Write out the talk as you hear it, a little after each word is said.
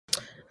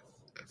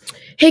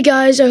Hey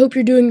guys, I hope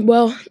you're doing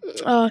well.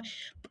 Uh,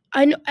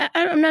 I'm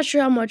not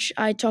sure how much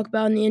I talk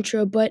about in the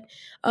intro, but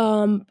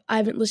I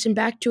haven't listened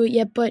back to it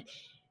yet. But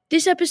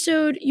this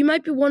episode, you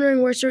might be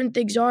wondering where certain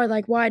things are,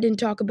 like why I didn't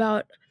talk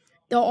about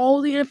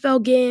all the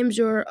NFL games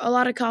or a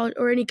lot of college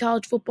or any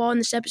college football in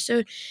this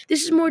episode.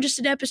 This is more just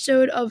an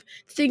episode of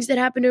things that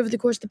happened over the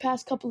course of the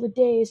past couple of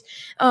days,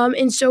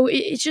 and so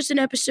it's just an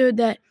episode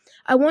that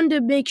I wanted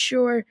to make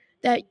sure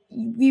that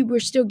we were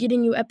still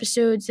getting you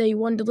episodes that you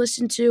wanted to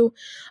listen to,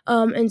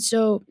 and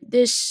so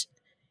this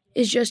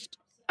is just.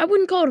 I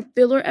wouldn't call it a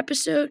filler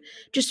episode,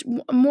 just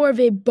more of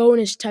a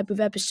bonus type of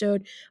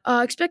episode.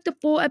 Expect a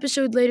full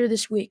episode later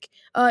this week.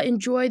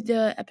 Enjoy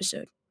the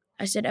episode.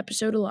 I said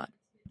episode a lot.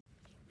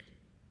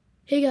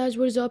 Hey guys,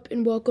 what is up,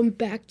 and welcome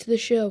back to the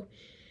show.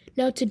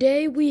 Now,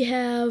 today we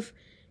have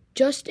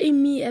just a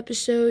me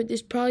episode. This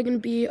is probably going to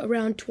be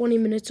around 20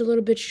 minutes, a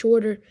little bit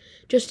shorter.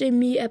 Just a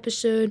me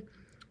episode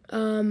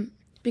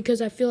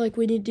because I feel like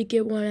we need to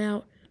get one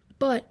out.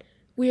 But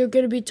we are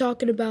going to be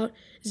talking about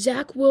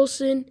Zach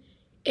Wilson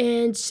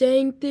and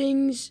saying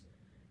things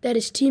that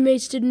his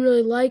teammates didn't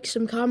really like,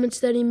 some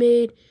comments that he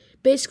made,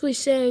 basically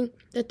saying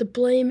that the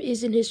blame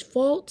isn't his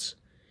fault,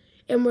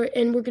 and we're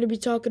going to be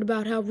talking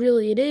about how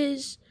really it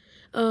is,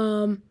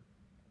 and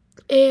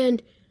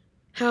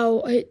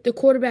how the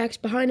quarterbacks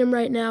behind him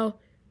right now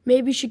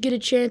maybe should get a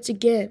chance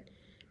again.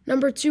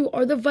 Number two,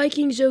 are the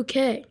Vikings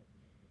okay?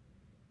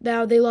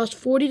 Now, they lost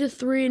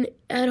 40-3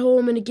 at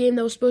home in a game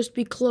that was supposed to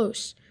be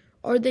close.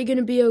 Are they going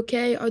to be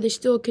okay? Are they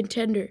still a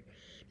contender?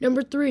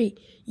 Number three,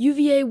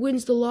 UVA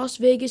wins the Las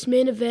Vegas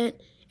main event,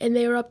 and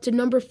they are up to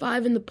number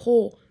 5 in the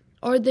poll.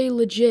 Are they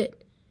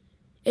legit?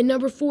 And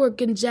number four,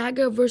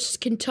 Gonzaga versus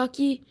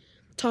Kentucky.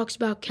 Talks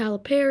about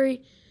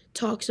Calipari,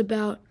 talks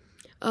about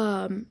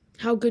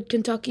how good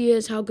Kentucky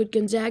is, how good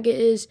Gonzaga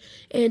is,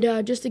 and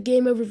just a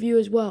game overview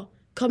as well,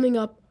 coming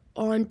up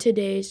on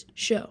today's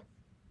show.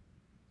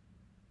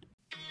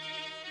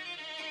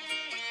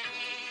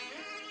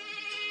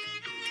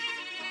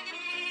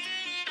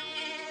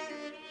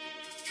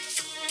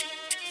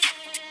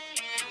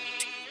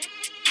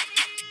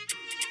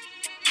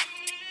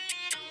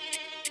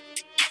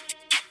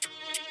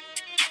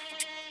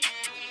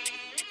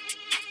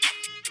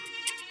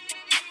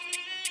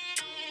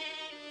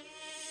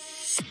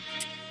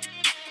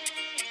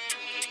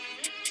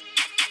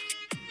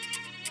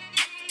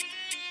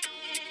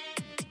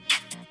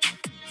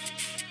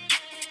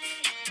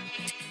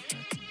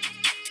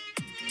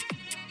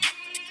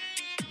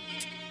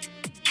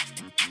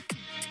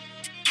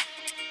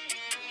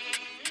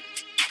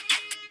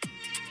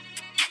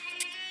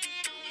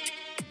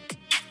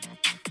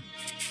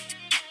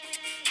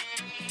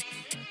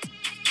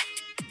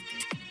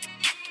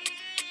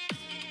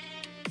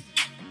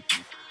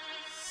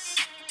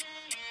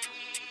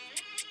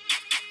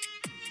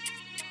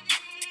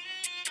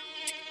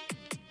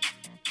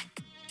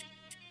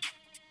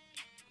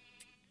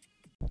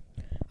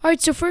 All right,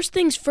 so first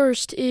things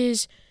first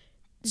is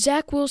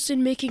Zach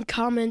Wilson making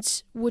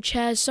comments which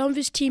has some of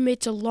his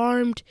teammates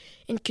alarmed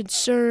and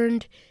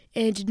concerned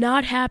and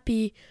not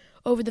happy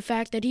over the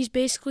fact that he's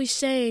basically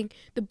saying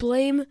the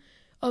blame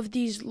of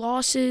these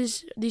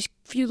losses, these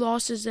few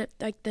losses that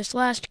like this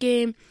last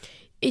game,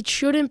 it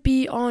shouldn't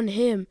be on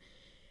him.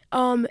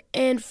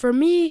 And for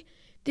me,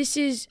 this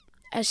is,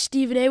 as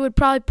Stephen A would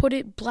probably put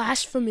it,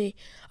 blasphemy.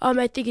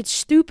 I think it's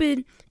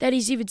stupid that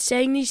he's even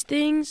saying these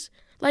things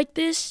like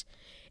this.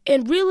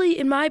 And really,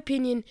 in my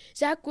opinion,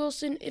 Zach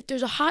Wilson, if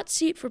there's a hot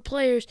seat for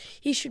players,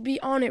 he should be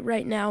on it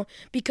right now,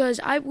 because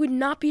I would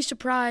not be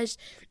surprised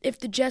if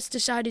the Jets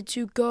decided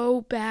to go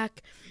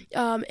back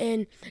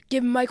and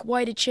give Mike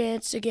White a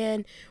chance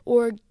again,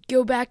 or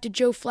go back to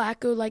Joe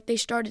Flacco like they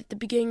started at the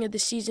beginning of the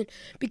season.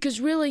 Because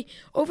really,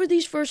 over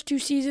these first 2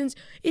 seasons,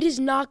 it has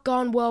not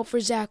gone well for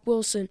Zach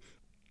Wilson.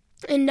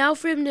 And now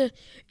for him to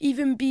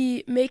even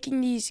be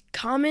making these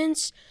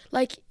comments,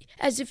 like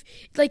as if,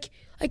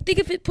 think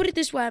of it. Put it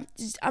this way: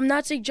 I'm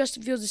not saying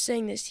Justin Fields is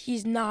saying this.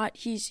 He's not.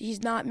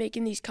 He's not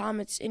making these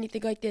comments,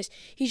 anything like this.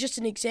 He's just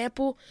an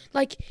example.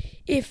 Like,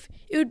 if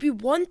it would be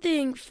one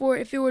thing for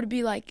if it were to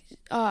be like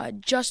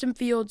Justin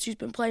Fields, who's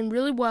been playing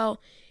really well,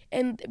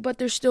 but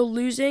they're still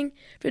losing,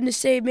 for him to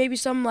say maybe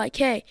something like,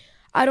 "Hey,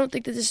 I don't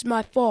think that this is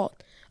my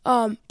fault."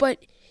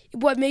 But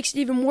what makes it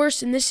even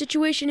worse in this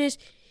situation is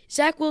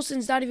Zach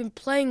Wilson's not even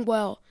playing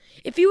well.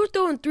 If he were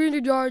throwing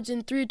 300 yards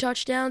and 3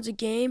 touchdowns a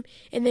game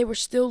and they were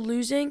still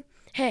losing,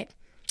 hey,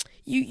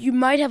 you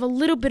might have a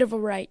little bit of a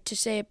right to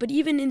say it, but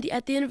even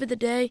at the end of the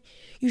day,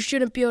 you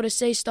shouldn't be able to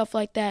say stuff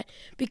like that,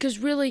 because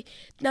really,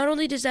 not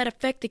only does that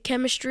affect the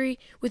chemistry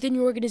within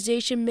your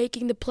organization,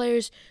 making the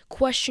players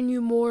question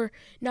you more,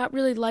 not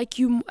really like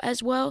you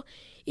as well,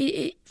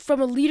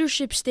 from a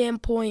leadership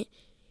standpoint,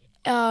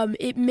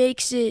 it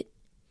makes it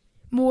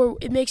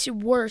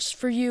worse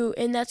for you,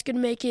 and that's going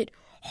to make it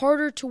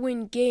harder to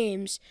win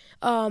games.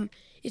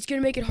 It's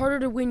going to make it harder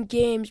to win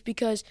games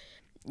because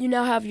you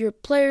now have your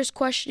players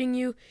questioning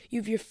you,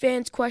 you have your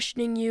fans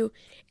questioning you,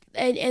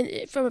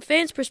 and from a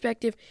fan's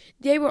perspective,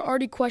 they were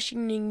already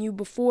questioning you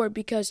before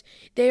because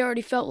they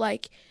already felt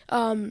like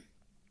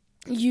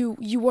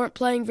you weren't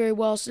playing very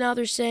well. So now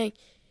they're saying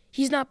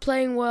he's not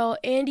playing well,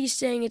 and he's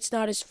saying it's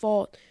not his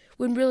fault,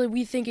 when really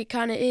we think it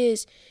kind of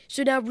is.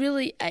 So now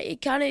really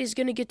it kind of is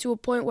going to get to a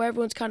point where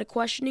everyone's kind of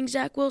questioning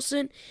Zach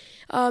Wilson.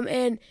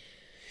 And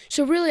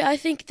so really I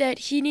think that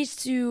he needs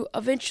to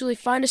eventually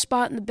find a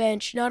spot in the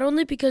bench, not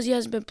only because he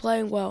hasn't been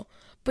playing well,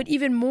 but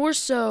even more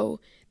so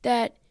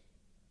that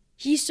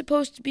he's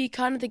supposed to be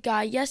kind of the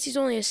guy. Yes, he's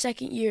only a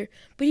second year,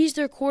 but he's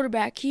their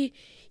quarterback.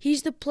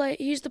 He's the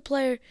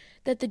player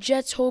that the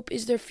Jets hope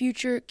is their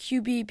future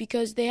QB,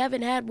 because they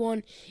haven't had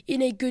one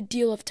in a good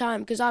deal of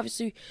time. Because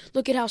obviously,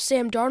 look at how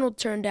Sam Darnold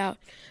turned out.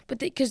 But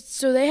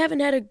they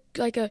haven't had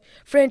a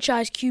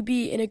franchise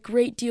QB in a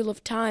great deal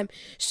of time.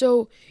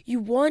 So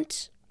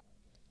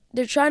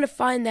they're trying to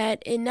find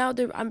that, and now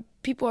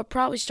people are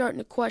probably starting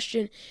to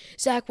question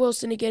Zach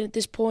Wilson again at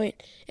this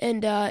point,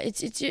 and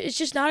it's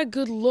just not a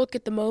good look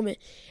at the moment.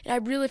 And I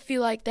really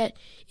feel like that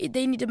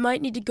they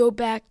might need to go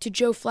back to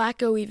Joe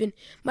Flacco even.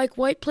 Mike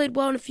White played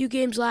well in a few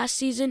games last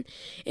season,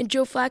 and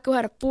Joe Flacco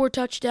had a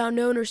 4-touchdown,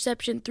 no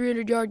interception,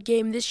 300-yard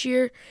game this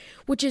year,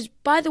 which is,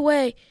 by the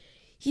way,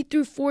 he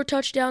threw 4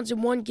 touchdowns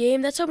in one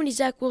game. That's how many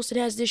Zach Wilson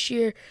has this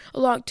year,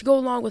 to go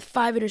along with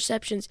 5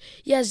 interceptions.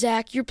 Yeah,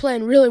 Zach, you're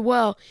playing really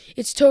well.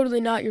 It's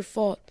totally not your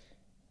fault.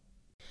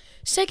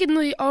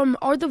 Secondly,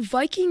 are the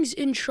Vikings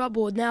in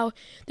trouble? Now,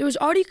 there was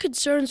already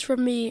concerns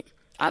from me.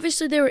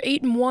 Obviously, they were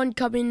 8-1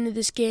 coming into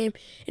this game,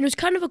 and it was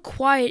kind of a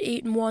quiet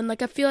 8-1.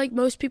 Like, I feel like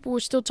most people were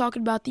still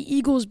talking about the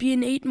Eagles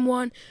being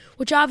 8-1,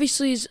 which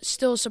obviously is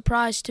still a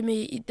surprise to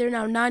me. They're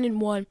now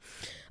 9-1.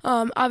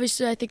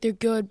 Obviously, I think they're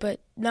good, but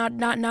not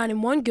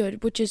 9-1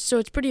 good, so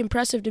it's pretty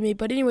impressive to me.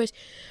 But anyways,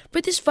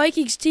 but this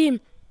Vikings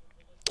team,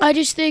 I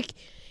just think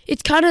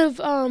it's kind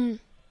of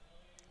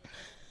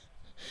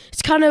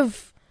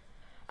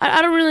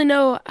I don't really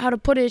know how to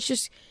put it.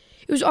 It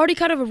was already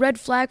kind of a red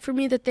flag for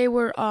me that they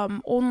were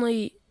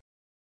only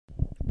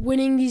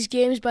winning these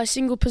games by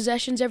single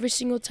possessions every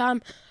single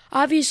time.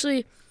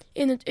 Obviously,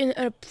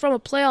 from a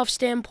playoff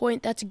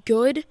standpoint, that's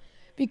good,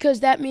 because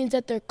that means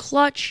that they're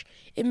clutch.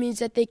 It means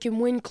that they can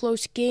win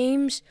close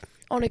games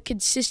on a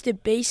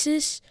consistent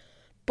basis.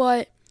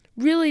 But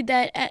really,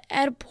 that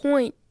at a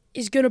point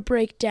is going to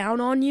break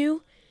down on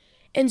you.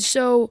 And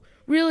so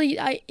really,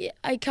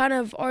 I kind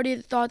of already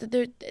thought that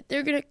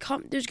they're going to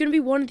come. There's going to be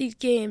one of these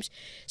games,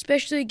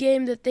 especially a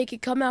game that they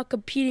could come out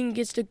competing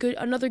against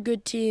another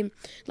good team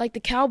like the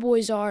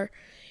Cowboys are,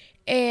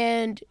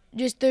 and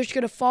they're just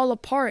going to fall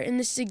apart. And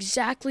this is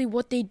exactly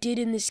what they did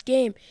in this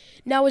game.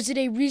 Now, is it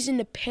a reason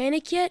to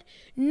panic yet?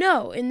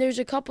 No, and there's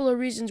a couple of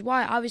reasons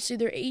why. Obviously,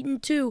 they're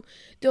 8-2.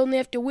 They only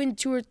have to win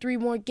 2 or 3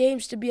 more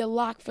games to be a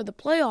lock for the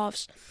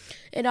playoffs,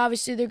 and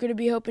obviously they're going to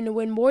be hoping to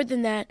win more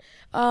than that.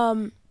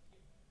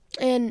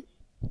 And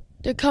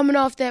they're coming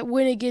off that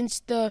win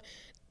against the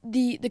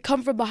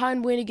come from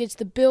behind win against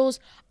the Bills.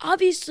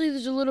 Obviously,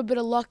 there's a little bit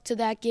of luck to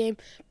that game,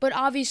 but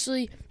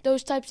obviously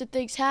those types of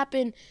things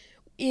happen.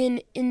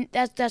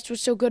 That's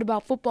what's so good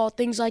about football.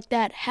 Things like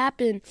that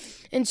happen.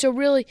 And so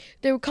really,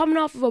 they were coming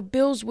off of a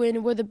Bills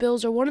win where the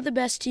Bills are one of the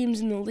best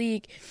teams in the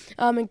league.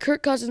 And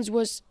Kirk Cousins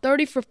was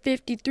 30 for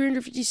 50,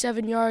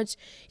 357 yards.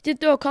 He did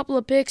throw a couple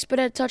of picks, but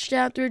had a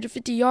touchdown,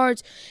 350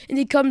 yards. And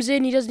he comes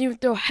in, he doesn't even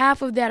throw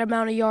half of that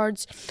amount of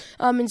yards.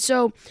 And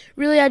so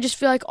really, I just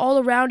feel like all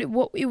around it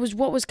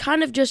was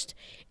kind of just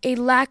a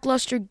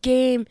lackluster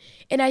game.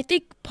 And I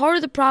think part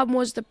of the problem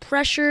was the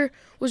pressure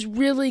was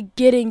really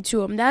getting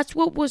to him. That's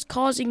what was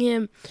causing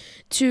him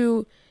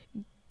to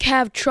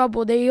have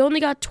trouble. They only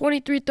got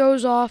 23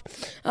 throws off.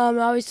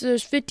 Obviously,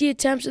 there's 50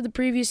 attempts in the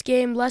previous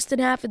game, less than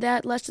half of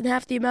that, less than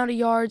half the amount of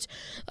yards,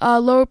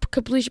 lower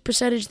completion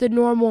percentage than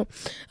normal.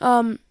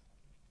 And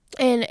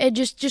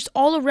just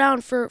all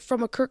around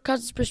from a Kirk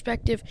Cousins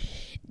perspective,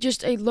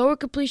 just a lower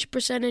completion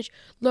percentage,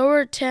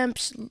 lower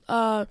attempts,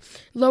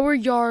 lower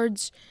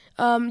yards,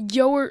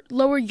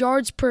 lower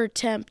yards per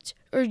attempt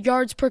or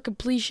yards per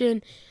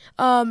completion.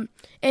 And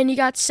he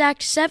got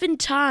sacked 7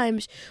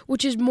 times,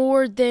 which is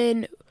more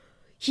than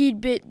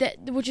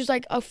which is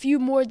like a few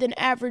more than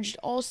averaged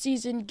all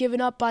season given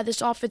up by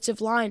this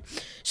offensive line.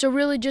 So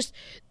really, just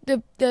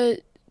the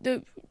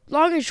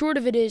long and short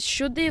of it is,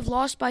 should they have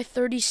lost by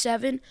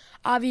 37?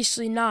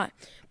 Obviously not.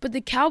 But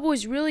the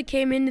Cowboys really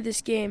came into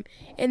this game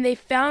and they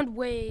found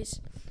ways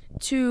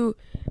to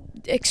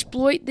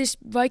exploit this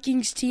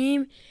Vikings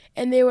team,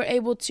 and they were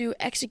able to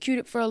execute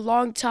it for a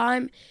long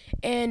time,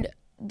 and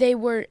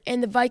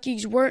the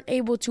Vikings weren't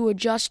able to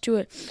adjust to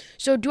it.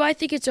 So do I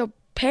think it's a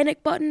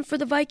panic button for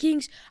the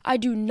Vikings? I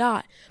do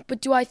not. But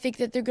do I think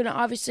that they're going to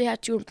obviously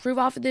have to improve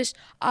off of this?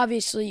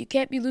 Obviously. You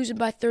can't be losing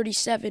by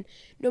 37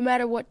 no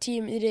matter what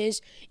team it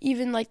is.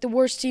 Even like the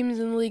worst teams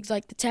in the leagues,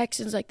 like the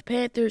Texans, like the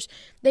Panthers,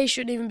 they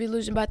shouldn't even be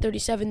losing by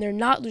 37. They're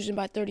not losing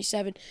by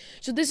 37.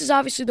 So this is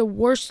obviously the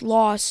worst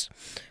loss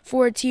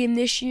for a team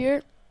this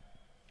year,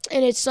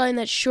 and it's something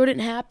that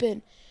shouldn't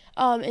happen.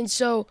 And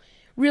so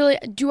really,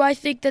 do I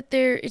think that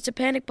it's a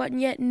panic button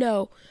yet?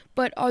 No.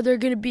 But are there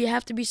going to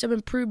have to be some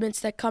improvements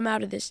that come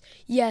out of this?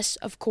 Yes,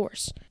 of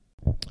course.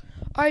 All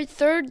right,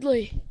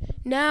 thirdly,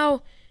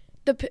 now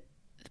the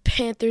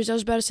Panthers. I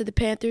was about to say the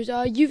Panthers.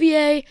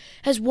 UVA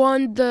has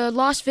won the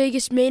Las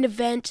Vegas main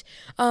event.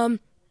 And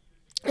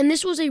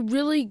this was a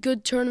really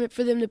good tournament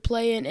for them to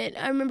play in. And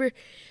I remember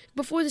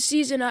before the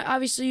season,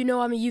 obviously,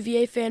 I'm a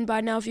UVA fan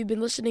by now if you've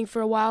been listening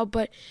for a while,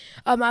 but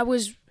I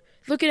was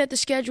looking at the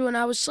schedule and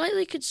I was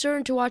slightly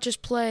concerned to watch us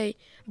play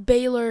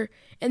Baylor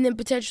and then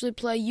potentially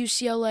play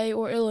UCLA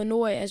or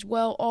Illinois as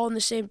well, all in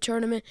the same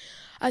tournament.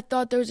 I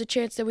thought there was a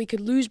chance that we could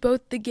lose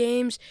both the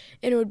games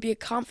and it would be a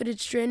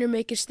confidence strainer,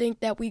 make us think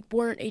that we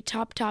weren't a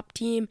top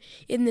team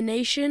in the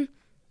nation.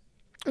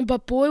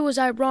 But boy, was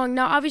I wrong.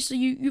 Now, obviously,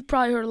 you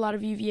probably heard a lot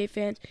of UVA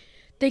fans.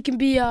 They can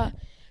be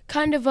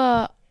kind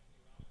of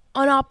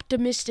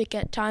unoptimistic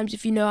at times,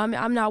 if you know.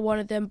 I'm not one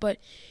of them, but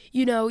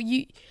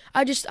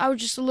I was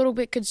just a little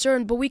bit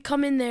concerned. But we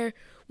come in there,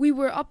 we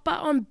were up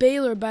on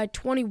Baylor by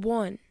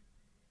 21,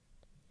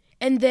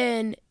 and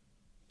then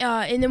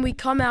we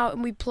come out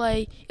and we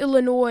play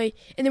Illinois,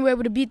 and then we're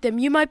able to beat them.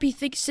 You might be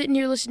sitting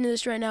here listening to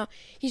this right now.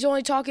 He's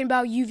only talking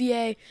about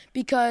UVA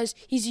because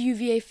he's a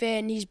UVA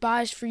fan, he's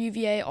biased for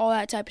UVA, all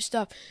that type of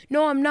stuff.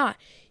 No, I'm not.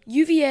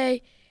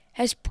 UVA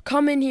has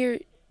come in here.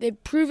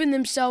 They've proven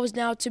themselves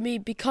now to me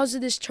because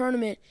of this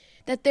tournament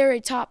that they're a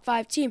top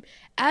 5 team.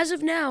 As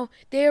of now,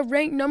 they are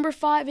ranked number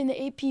 5 in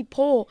the AP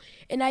poll,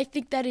 and I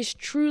think that is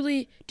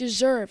truly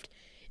deserved.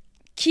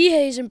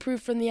 Kihei has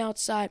improved from the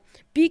outside.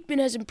 Beekman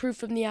has improved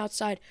from the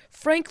outside.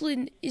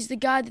 Franklin is the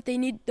guy that they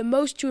need the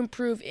most to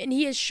improve, and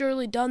he has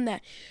surely done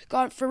that.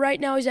 For right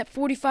now, he's at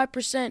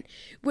 45%,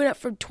 went up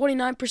from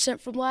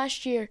 29% from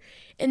last year,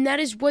 and that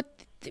is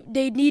what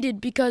they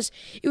needed because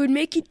it would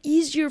make it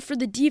easier for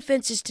the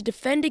defenses to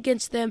defend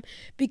against them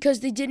because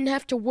they didn't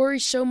have to worry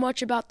so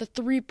much about the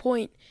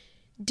 3-point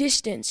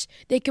distance.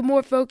 They could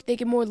more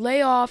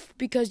lay off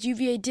because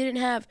UVA didn't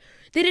have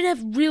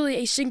really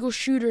a single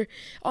shooter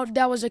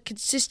that was a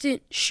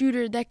consistent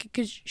shooter that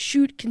could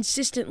shoot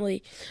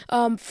consistently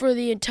for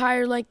the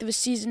entire length of a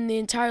season, the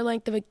entire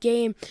length of a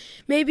game.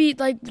 Maybe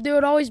there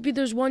would always be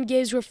those one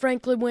games where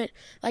Franklin went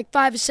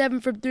 5 of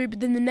 7 from 3, but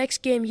then the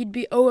next game he'd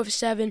be 0 of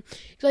 7.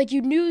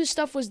 You knew the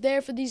stuff was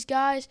there for these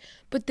guys,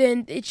 but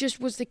then it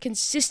just was the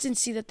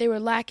consistency that they were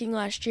lacking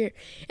last year.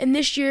 And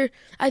this year,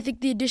 I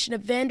think the addition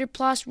of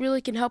Vanderplas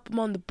really can help them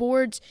on the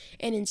boards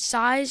and in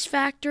size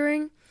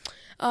factoring.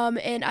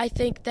 And I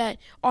think that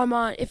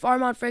if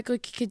Armaan Franklin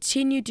can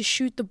continue to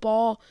shoot the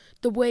ball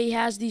the way he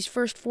has these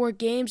first 4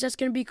 games, that's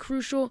going to be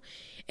crucial.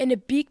 And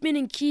if Beekman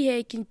and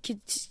Kihei can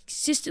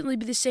consistently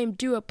be the same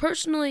duo.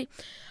 Personally,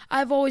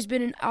 I've always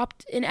been an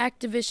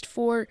activist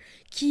for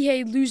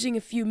Kihei losing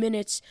a few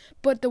minutes,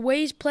 but the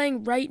way he's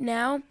playing right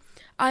now,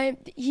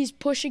 he's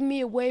pushing me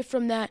away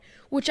from that,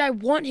 which I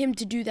want him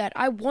to do that.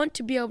 I want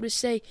to be able to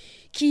say,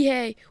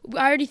 Kihei,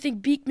 I already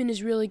think Beekman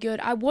is really good.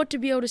 I want to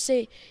be able to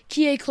say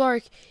Kihei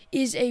Clark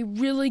is a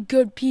really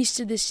good piece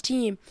to this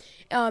team.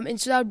 And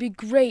so that would be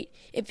great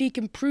if he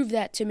can prove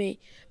that to me.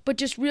 But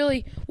just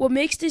really, what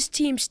makes this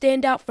team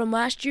stand out from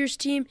last year's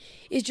team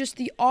is just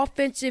the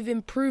offensive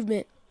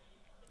improvement.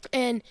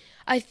 And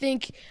I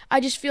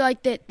just feel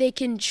like that they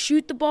can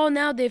shoot the ball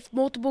now. They have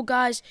multiple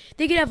guys.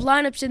 They could have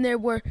lineups in there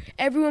where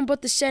everyone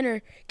but the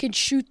center can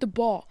shoot the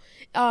ball.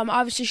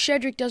 Obviously,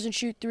 Shedrick doesn't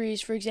shoot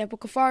threes, for example.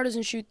 Kafar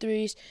doesn't shoot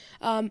threes.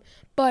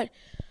 But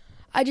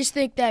I just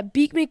think that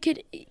Beekman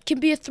can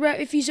be a threat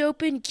if he's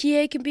open.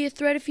 Kihei can be a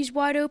threat if he's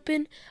wide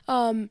open.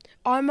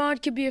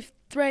 Armaan can be a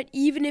threat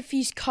even if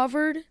he's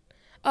covered.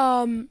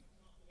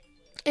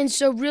 And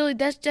so really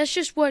that's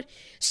just what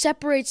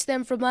separates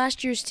them from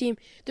last year's team.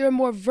 They're a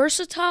more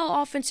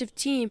versatile offensive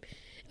team.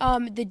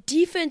 The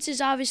defense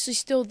is obviously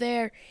still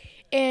there.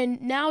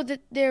 And now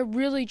that they're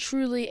really,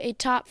 truly a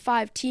top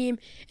 5 team,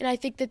 and I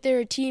think that they're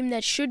a team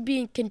that should be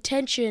in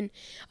contention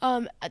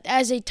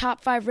as a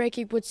top 5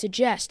 ranking would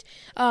suggest,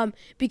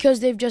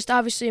 because they've just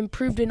obviously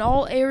improved in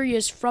all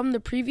areas from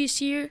the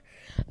previous year.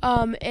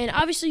 And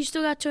obviously you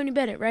still got Tony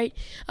Bennett, right?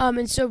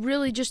 And so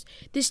really just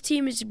this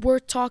team is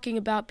worth talking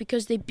about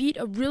because they beat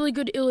a really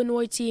good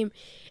Illinois team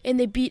and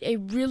they beat a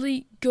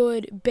really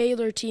good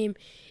Baylor team.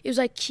 It was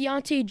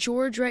Keontae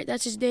George, right?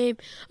 That's his name.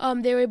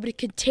 They were able to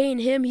contain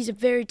him. He's a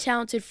very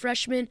talented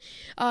freshman.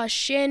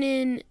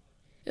 Shannon,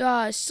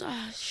 let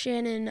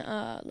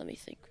me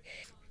think.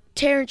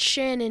 Terrence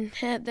Shannon,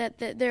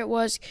 there it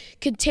was,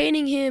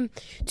 containing him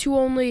to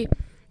only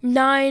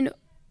 9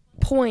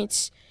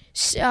 points.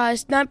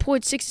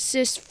 9.6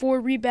 assists, 4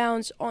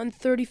 rebounds on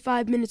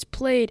 35 minutes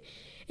played.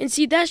 And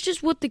see, that's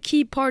just what the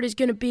key part is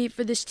going to be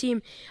for this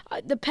team.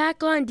 The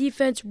pack line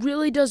defense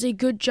really does a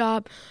good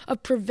job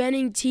of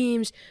preventing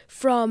teams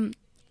from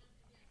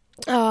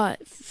their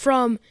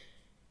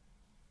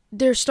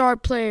star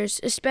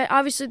players.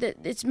 Obviously,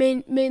 it's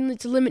mainly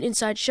to limit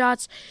inside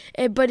shots,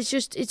 but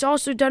it's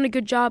also done a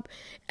good job,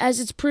 as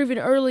it's proven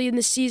early in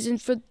the season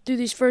through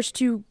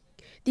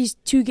these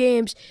two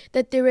games,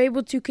 that they're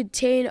able to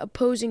contain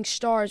opposing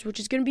stars, which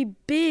is going to be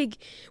big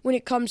when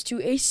it comes to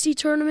ACC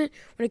tournament,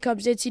 when it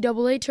comes to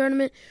NCAA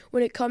tournament,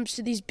 when it comes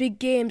to these big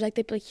games, like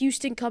they play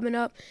Houston coming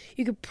up.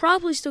 You could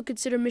probably still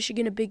consider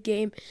Michigan a big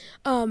game.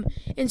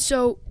 And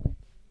so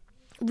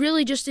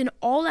really just an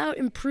all-out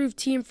improved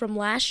team from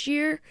last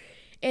year,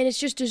 and it's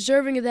just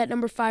deserving of that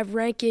number 5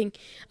 ranking.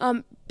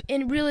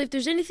 And really, if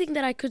there's anything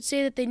that I could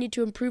say that they need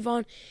to improve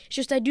on, it's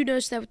just I do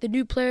notice that with the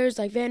new players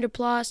like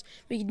Vanderplas,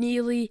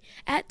 McNeely,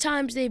 at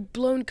times they've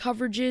blown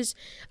coverages.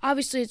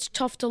 Obviously, it's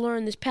tough to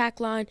learn this pack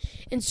line,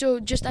 and so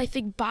just I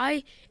think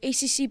by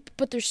ACC,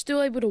 but they're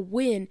still able to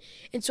win.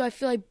 And so I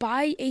feel like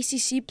by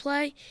ACC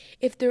play,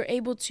 if they're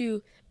able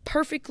to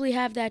perfectly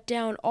have that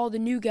down, all the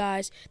new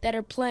guys that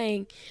are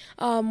playing,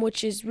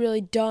 which is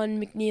really Dunn,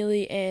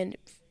 McNeely, and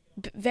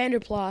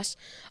Vanderplas.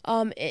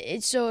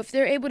 So if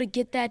they're able to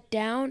get that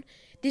down,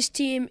 this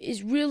team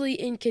is really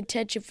in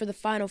contention for the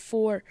Final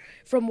Four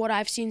from what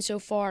I've seen so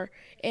far.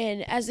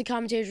 And as the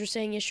commentators were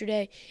saying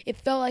yesterday, it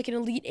felt like an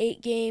Elite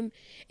Eight game.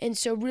 And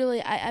so really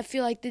I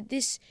feel like that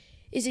this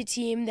is a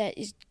team that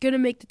is going to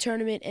make the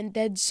tournament and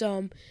then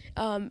some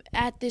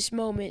at this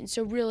moment. And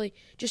so really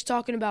just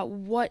talking about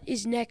what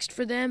is next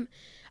for them,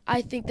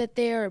 I think that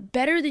they are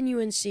better than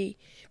UNC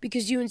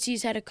because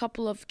UNC's had a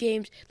couple of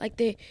games like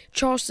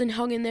Charleston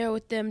hung in there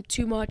with them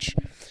too much.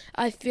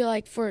 I feel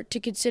like to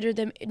consider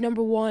them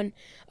number 1.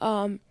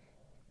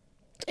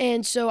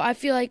 And so I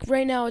feel like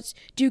right now it's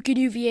Duke and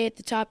UVA at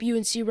the top,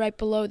 UNC right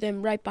below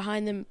them, right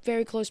behind them,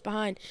 very close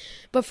behind.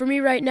 But for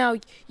me right now,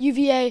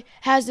 UVA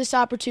has this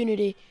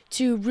opportunity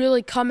to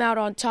really come out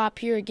on top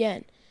here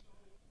again.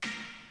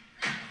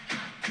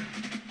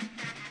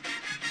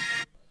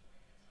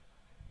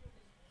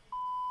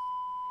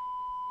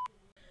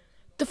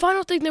 The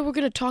final thing that we're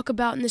going to talk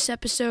about in this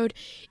episode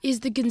is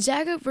the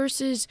Gonzaga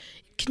versus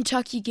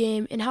Kentucky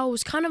game and how it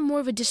was kind of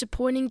more of a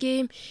disappointing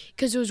game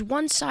because it was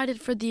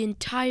one-sided for the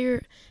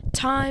entire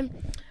time.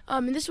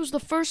 And this was the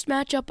first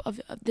matchup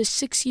of the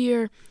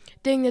 6-year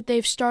thing that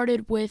they've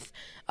started with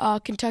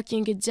Kentucky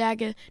and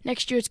Gonzaga.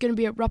 Next year it's going to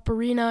be at Rupp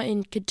Arena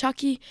in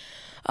Kentucky.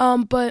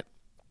 But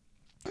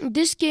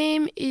this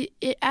game,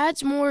 it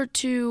adds more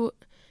to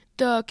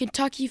the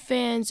Kentucky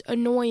fans'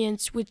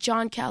 annoyance with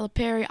John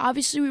Calipari.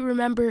 Obviously, we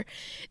remember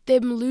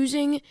them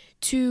losing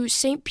to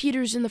St.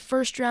 Peter's in the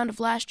first round of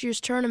last year's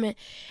tournament,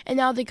 and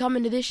now they come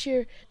into this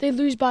year, they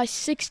lose by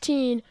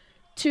 16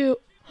 to...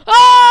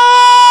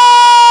 Oh!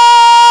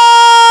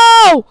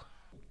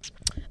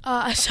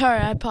 Sorry,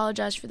 I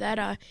apologize for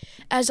that.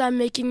 As I'm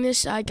making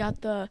this, I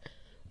got the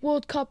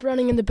World Cup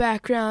running in the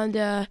background.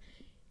 It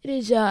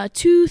is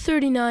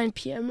 2:39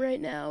 p.m. right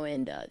now,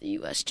 and the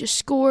U.S. just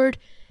scored.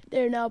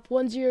 They're now up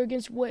 1-0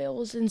 against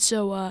Wales, and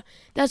so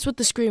that's what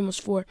the screen was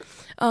for.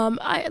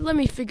 Let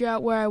me figure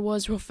out where I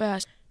was real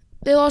fast.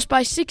 They lost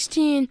by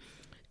 16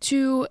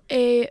 to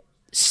a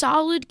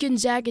solid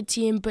Gonzaga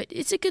team, but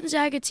it's a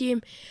Gonzaga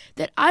team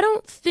that I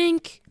don't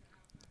think...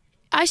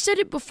 I said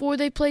it before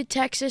they played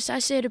Texas. I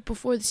said it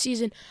before the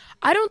season.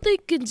 I don't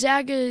think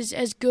Gonzaga is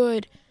as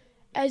good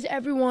as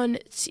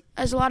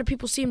a lot of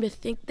people seem to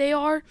think they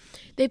are.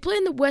 They play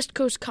in the West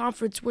Coast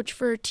Conference, which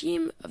for a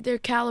team of their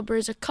caliber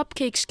is a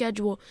cupcake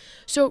schedule.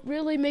 So it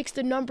really makes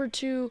the number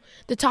 2,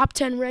 the top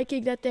 10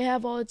 ranking that they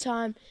have all the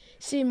time,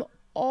 seem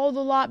all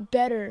the lot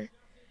better.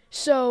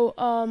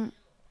 So,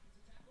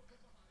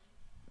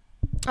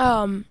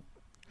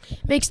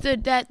 makes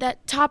that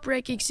top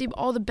ranking seem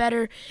all the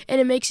better,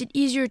 and it makes it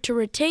easier to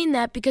retain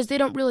that because they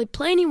don't really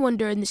play anyone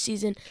during the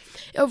season.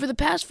 Over the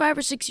past 5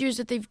 or 6 years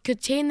that they've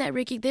contained that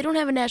ranking, they don't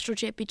have a national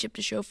championship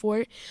to show for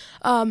it.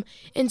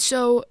 And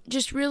so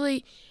just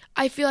really,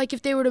 I feel like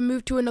if they were to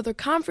move to another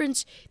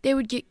conference, they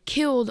would get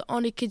killed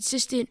on a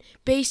consistent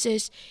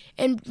basis.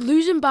 And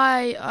losing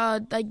by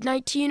like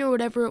 19 or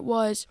whatever it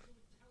was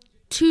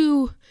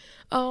to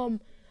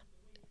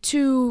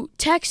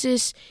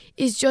Texas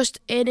is just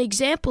an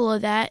example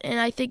of that. And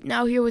I think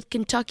now here with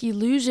Kentucky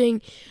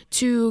losing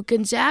to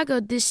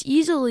Gonzaga this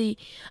easily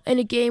in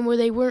a game where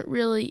they weren't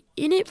really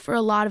in it for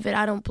a lot of it,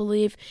 I don't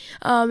believe,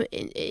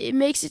 it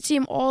makes it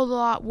seem all a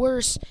lot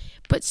worse.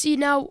 But see,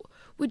 now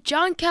with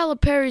John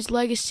Calipari's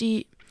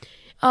legacy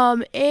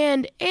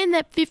and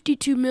that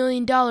 $52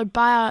 million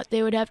buyout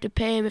they would have to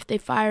pay him if they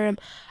fire him,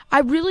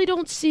 I really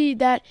don't see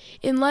that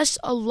unless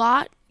a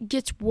lot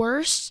gets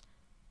worse.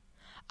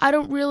 I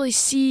don't really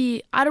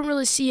see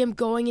him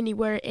going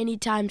anywhere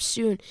anytime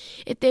soon.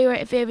 If they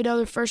have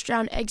another first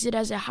round exit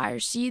as a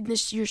higher seed in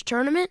this year's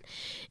tournament,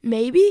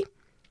 maybe.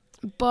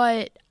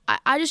 But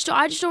I just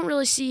don't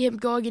really see him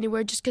going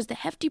anywhere just because the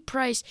hefty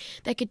price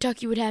that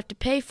Kentucky would have to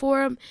pay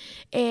for him,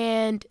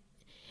 and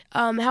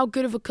how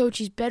good of a coach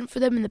he's been for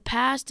them in the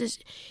past.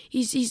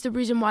 He's the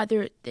reason why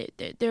they're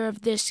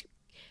of this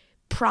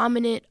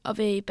prominent of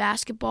a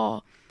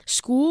basketball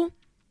school.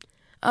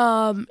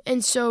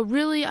 And so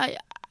really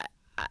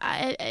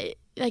I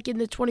like in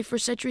the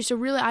 21st century. So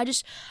really, I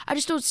just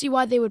don't see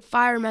why they would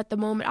fire him at the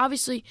moment.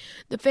 Obviously,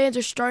 the fans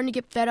are starting to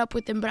get fed up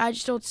with him, but I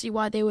just don't see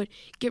why they would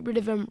get rid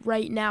of him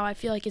right now. I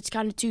feel like it's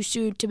kind of too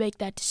soon to make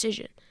that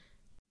decision.